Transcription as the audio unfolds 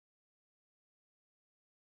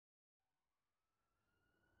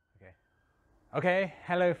Okay,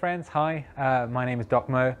 hello friends, hi, my name is Doc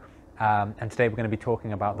Mo, and today we're going to be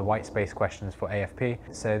talking about the white space questions for AFP.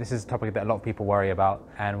 So this is a topic that a lot of people worry about,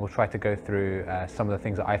 and we'll try to go through some of the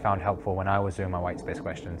things that I found helpful when I was doing my white space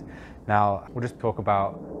questions. Now, we'll just talk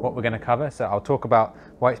about what we're going to cover. So I'll talk about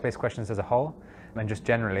white space questions as a whole, and just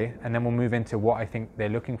generally, and then we'll move into what I think they're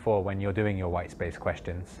looking for when you're doing your white space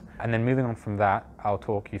questions. And then moving on from that, I'll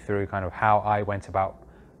talk you through kind of how I went about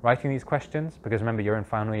writing these questions, because remember, you're in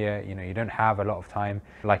final year, you don't have a lot of time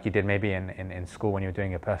like you did maybe in school when you were doing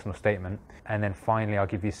your personal statement. And then finally, I'll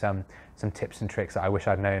give you some tips and tricks that I wish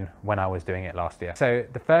I'd known when I was doing it last year. So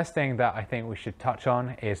the first thing that I think we should touch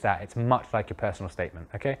on is that it's much like your personal statement,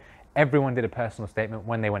 okay? Everyone did a personal statement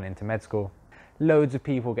when they went into med school. Loads of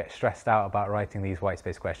people get stressed out about writing these white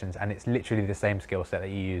space questions, and it's literally the same skill set that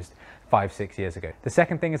you used 5-6 years ago. The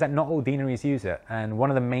second thing is that not all deaneries use it, and one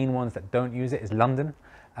of the main ones that don't use it is London.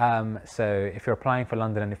 So if you're applying for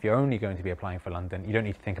London, and if you're only going to be applying for London, you don't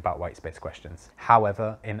need to think about white space questions.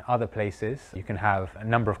 However, in other places, you can have a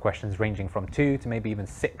number of questions ranging from 2 to maybe even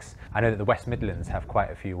 6. I know that the West Midlands have quite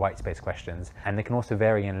a few white space questions, and they can also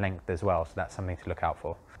vary in length as well, so that's something to look out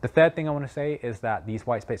for. The third thing I want to say is that these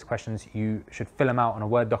white space questions, you should fill them out on a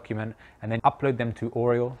Word document and then upload them to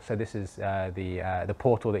Oriel. So this is the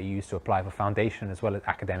portal that you use to apply for foundation as well as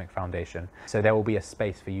academic foundation. So there will be a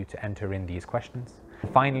space for you to enter in these questions.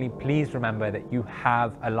 Finally, please remember that you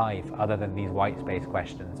have a life other than these white space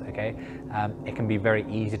questions, okay? It can be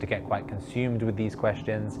very easy to get quite consumed with these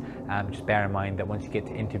questions. Just bear in mind that once you get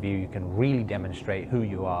to interview, you can really demonstrate who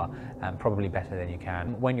you are, probably better than you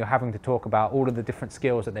can when you're having to talk about all of the different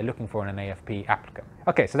skills that they're looking for in an AFP applicant.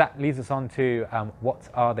 Okay, so that leads us on to what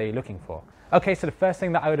are they looking for? Okay, so the first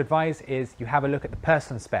thing that I would advise is you have a look at the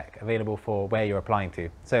person spec available for where you're applying to.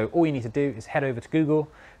 So all you need to do is head over to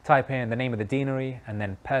Google, type in the name of the deanery, and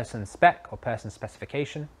then person spec or person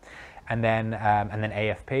specification, and then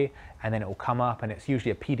AFP, and then it will come up, and it's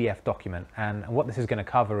usually a PDF document. And what this is going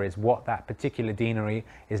to cover is what that particular deanery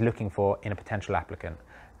is looking for in a potential applicant.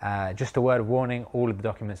 Just a word of warning, all of the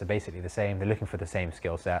documents are basically the same. They're looking for the same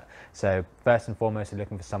skill set. So first and foremost, they're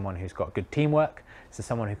looking for someone who's got good teamwork. So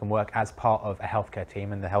someone who can work as part of a healthcare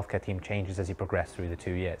team, and the healthcare team changes as you progress through the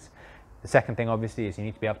 2 years. The second thing, obviously, is you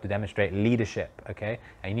need to be able to demonstrate leadership, okay?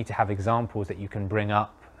 And you need to have examples that you can bring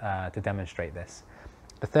up to demonstrate this.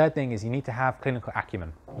 The third thing is you need to have clinical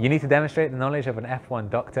acumen. You need to demonstrate the knowledge of an F1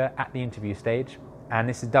 doctor at the interview stage. And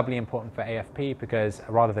this is doubly important for AFP because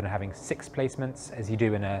rather than having 6 placements as you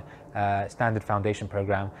do in a standard foundation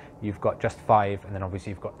program, you've got just 5, and then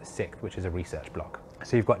obviously you've got the 6th, which is a research block.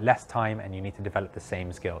 So you've got less time and you need to develop the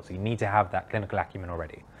same skills. So you need to have that clinical acumen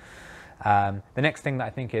already. The next thing that I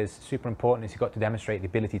think is super important is you've got to demonstrate the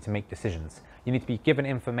ability to make decisions. You need to be given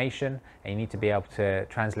information, and you need to be able to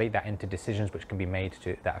translate that into decisions which can be made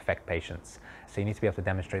that affect patients. So you need to be able to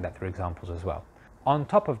demonstrate that through examples as well. On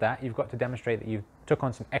top of that, you've got to demonstrate that you took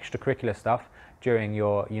on some extracurricular stuff during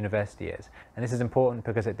your university years. And this is important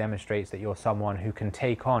because it demonstrates that you're someone who can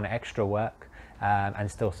take on extra work and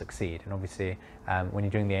still succeed. And obviously, when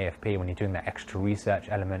you're doing the AFP, when you're doing that extra research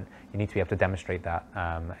element, you need to be able to demonstrate that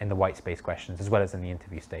in the white space questions as well as in the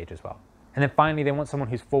interview stage as well. And then finally, they want someone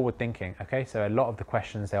who's forward thinking, okay? So a lot of the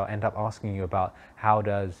questions they'll end up asking you about how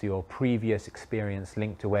does your previous experience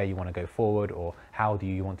link to where you want to go forward, or how do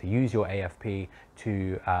you want to use your AFP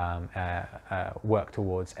to work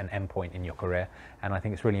towards an endpoint in your career. And I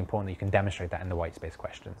think it's really important that you can demonstrate that in the white space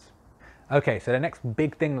questions. Okay, so the next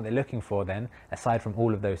big thing that they're looking for then, aside from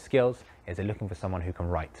all of those skills, is they're looking for someone who can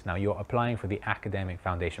write. Now, you're applying for the academic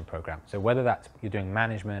foundation program. So whether that's you're doing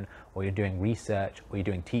management, or you're doing research, or you're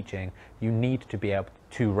doing teaching, you need to be able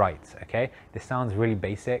to write, okay? This sounds really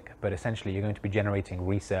basic, but essentially you're going to be generating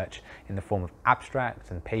research in the form of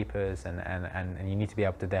abstracts and papers, and you need to be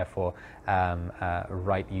able to therefore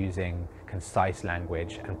write using concise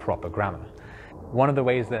language and proper grammar. One of the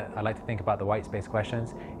ways that I like to think about the white space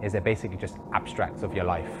questions is they're basically just abstracts of your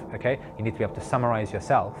life, okay? You need to be able to summarize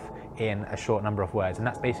yourself in a short number of words, and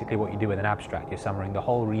that's basically what you do with an abstract. You're summarizing the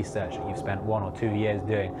whole research that you've spent 1 or 2 years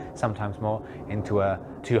doing, sometimes more, into a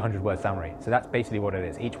 200-word summary. So that's basically what it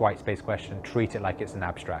is. Each white space question, treat it like it's an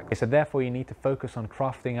abstract. Okay, so therefore you need to focus on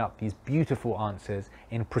crafting up these beautiful answers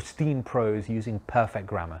in pristine prose using perfect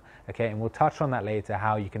grammar, okay? And we'll touch on that later,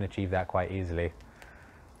 how you can achieve that quite easily.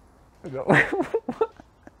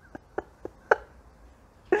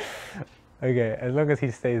 Okay, as long as he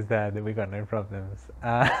stays there, then we got no problems.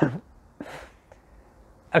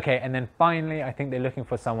 Okay, and then finally, I think they're looking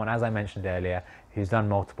for someone, as I mentioned earlier, who's done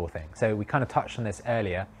multiple things. So we kind of touched on this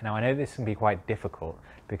earlier. Now, I know this can be quite difficult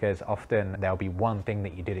because often there'll be one thing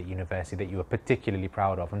that you did at university that you were particularly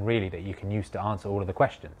proud of and really that you can use to answer all of the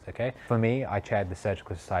questions, okay? For me, I chaired the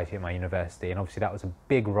Surgical Society at my university, and obviously that was a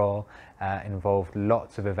big role, involved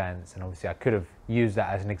lots of events, and obviously I could have used that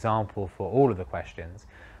as an example for all of the questions.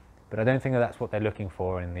 But I don't think that that's what they're looking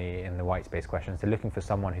for in the white space questions. They're looking for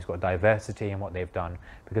someone who's got diversity in what they've done,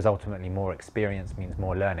 because ultimately more experience means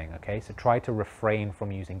more learning, okay? So try to refrain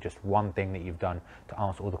from using just one thing that you've done to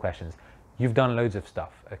answer all the questions. You've done loads of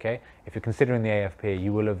stuff, okay? If you're considering the AFP,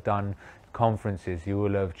 you will have done conferences, you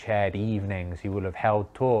will have chaired evenings, you will have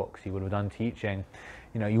held talks, you will have done teaching,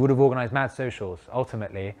 you know, you would have organized mad socials.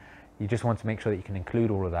 Ultimately, you just want to make sure that you can include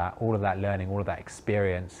all of that learning, all of that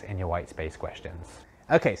experience in your white space questions.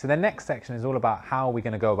 Okay, so the next section is all about how we're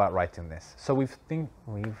going to go about writing this. So we've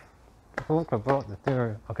talked about the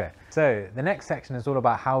theory. Okay, so the next section is all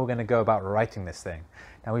about how we're going to go about writing this thing.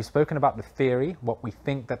 Now, we've spoken about the theory, what we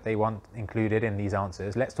think that they want included in these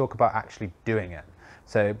answers. Let's talk about actually doing it.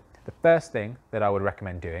 So the first thing that I would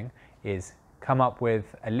recommend doing is come up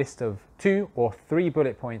with a list of 2 or 3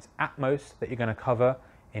 bullet points at most that you're going to cover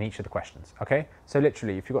in each of the questions, okay? So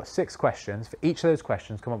literally, if you've got 6 questions, for each of those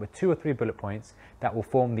questions, come up with 2 or 3 bullet points that will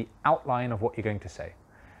form the outline of what you're going to say.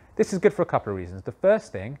 This is good for a couple of reasons. The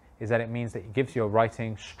first thing is that it means that it gives your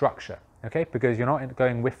writing structure, okay? Because you're not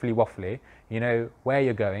going whiffly waffly, you know where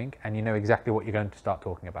you're going and you know exactly what you're going to start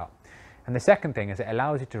talking about. And the second thing is it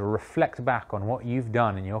allows you to reflect back on what you've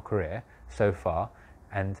done in your career so far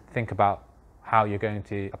and think about how you're going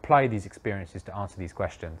to apply these experiences to answer these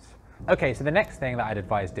questions. Okay, so the next thing that I'd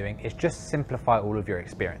advise doing is just simplify all of your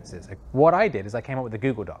experiences. What I did is I came up with a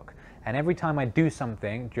Google Doc, and every time I do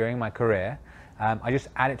something during my career, I just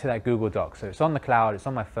add it to that Google Doc. So it's on the cloud, it's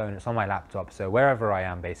on my phone, it's on my laptop, so wherever I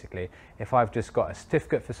am basically. If I've just got a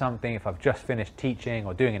certificate for something, if I've just finished teaching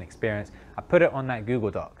or doing an experience, I put it on that Google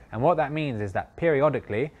Doc. And what that means is that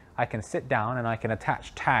periodically I can sit down and I can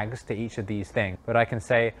attach tags to each of these things, but I can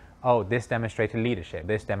say, oh, this demonstrated leadership,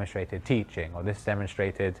 this demonstrated teaching, or this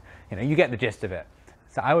demonstrated, you get the gist of it.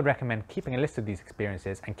 So I would recommend keeping a list of these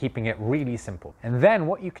experiences and keeping it really simple. And then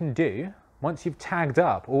what you can do, once you've tagged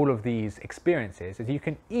up all of these experiences, is you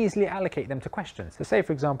can easily allocate them to questions. So say,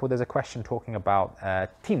 for example, there's a question talking about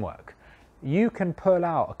teamwork. You can pull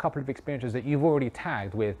out a couple of experiences that you've already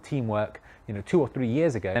tagged with teamwork, 2 or 3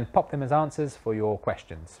 years ago, and pop them as answers for your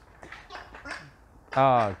questions.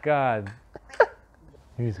 Oh, God.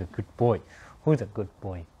 Who's a good boy? Who's a good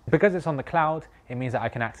boy? Because it's on the cloud, it means that I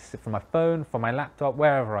can access it from my phone, from my laptop,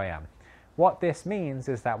 wherever I am. What this means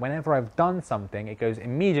is that whenever I've done something, it goes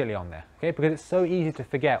immediately on there, okay? Because it's so easy to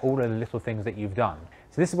forget all of the little things that you've done.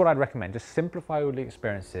 So this is what I'd recommend. Just simplify all the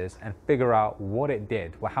experiences and figure out what it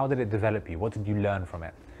did. Well, how did it develop you? What did you learn from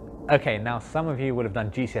it? Okay, now some of you will have done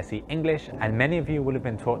GCSE English, and many of you will have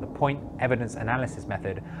been taught the point evidence analysis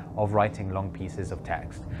method of writing long pieces of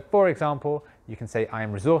text. For example, you can say I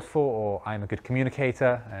am resourceful or I'm a good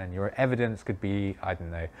communicator, and your evidence could be, I don't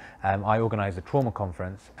know, I organised a trauma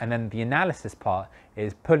conference, and then the analysis part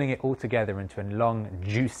is pulling it all together into a long,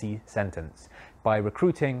 juicy sentence. By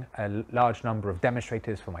recruiting a large number of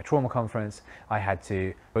demonstrators for my trauma conference, I had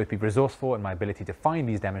to both be resourceful in my ability to find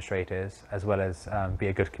these demonstrators, as well as be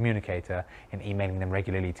a good communicator in emailing them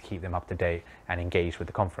regularly to keep them up to date and engaged with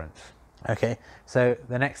the conference. Okay, so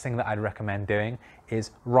the next thing that I'd recommend doing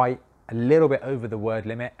is write a little bit over the word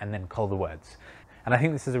limit and then cull the words. And I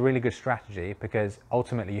think this is a really good strategy because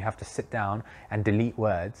ultimately you have to sit down and delete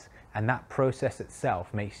words, and that process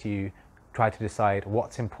itself makes you try to decide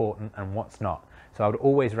what's important and what's not. So I would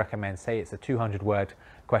always recommend, say it's a 200-word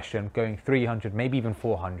question, going 300, maybe even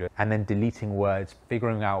 400, and then deleting words,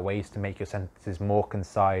 figuring out ways to make your sentences more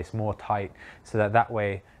concise, more tight, so that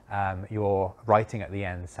way your writing at the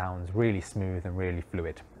end sounds really smooth and really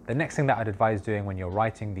fluid. The next thing that I'd advise doing when you're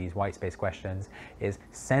writing these white space questions is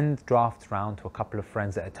send drafts around to a couple of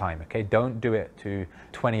friends at a time, okay? Don't do it to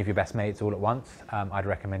 20 of your best mates all at once. I'd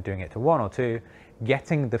recommend doing it to 1 or 2,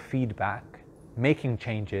 getting the feedback, making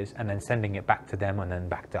changes, and then sending it back to them and then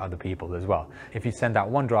back to other people as well. If you send out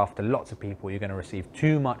one draft to lots of people, you're going to receive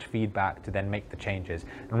too much feedback to then make the changes.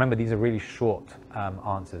 And remember, these are really short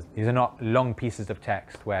answers. These are not long pieces of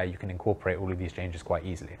text where you can incorporate all of these changes quite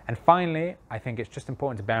easily. And finally, I think it's just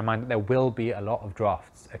important to bear in mind that there will be a lot of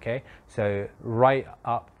drafts, okay? So write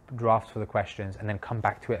up drafts for the questions and then come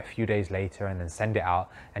back to it a few days later and then send it out,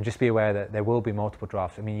 and just be aware that there will be multiple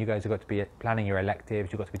drafts. I mean, you guys have got to be planning your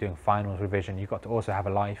electives, you've got to be doing finals revision, you've got to also have a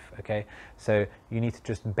life, okay? So you need to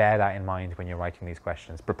just bear that in mind when you're writing these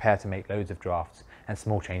questions. Prepare to make loads of drafts and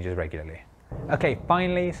small changes regularly. Okay,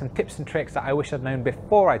 finally, some tips and tricks that I wish I'd known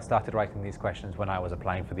before I'd started writing these questions when I was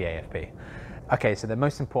applying for the AFP. Okay, so the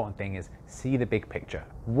most important thing is see the big picture.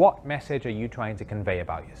 What message are you trying to convey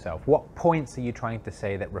about yourself? What points are you trying to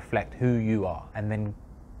say that reflect who you are? And then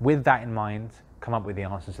with that in mind, come up with the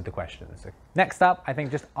answers to the questions. Next up, I think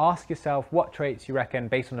just ask yourself what traits you reckon,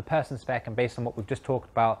 based on the person spec and based on what we've just talked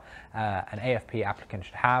about, an AFP applicant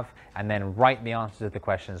should have, and then write the answers to the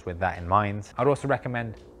questions with that in mind. I'd also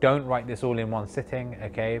recommend don't write this all in one sitting,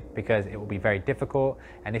 okay, because it will be very difficult.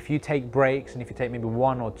 And if you take breaks, and if you take maybe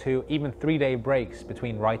 1 or 2, even 3-day breaks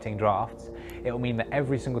between writing drafts, it will mean that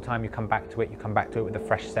every single time you come back to it, you come back to it with a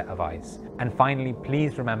fresh set of eyes. And finally,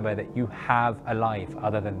 please remember that you have a life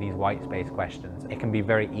other than these white space questions. It can be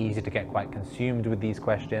very easy to get quite consumed with these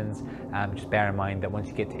questions. Just bear in mind that once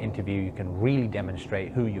you get to interview, you can really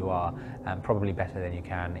demonstrate who you are, probably better than you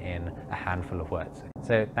can in a handful of words.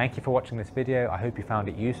 So thank you for watching this video. I hope you found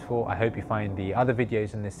it useful. I hope you find the other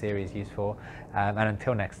videos in this series useful. And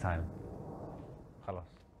until next time.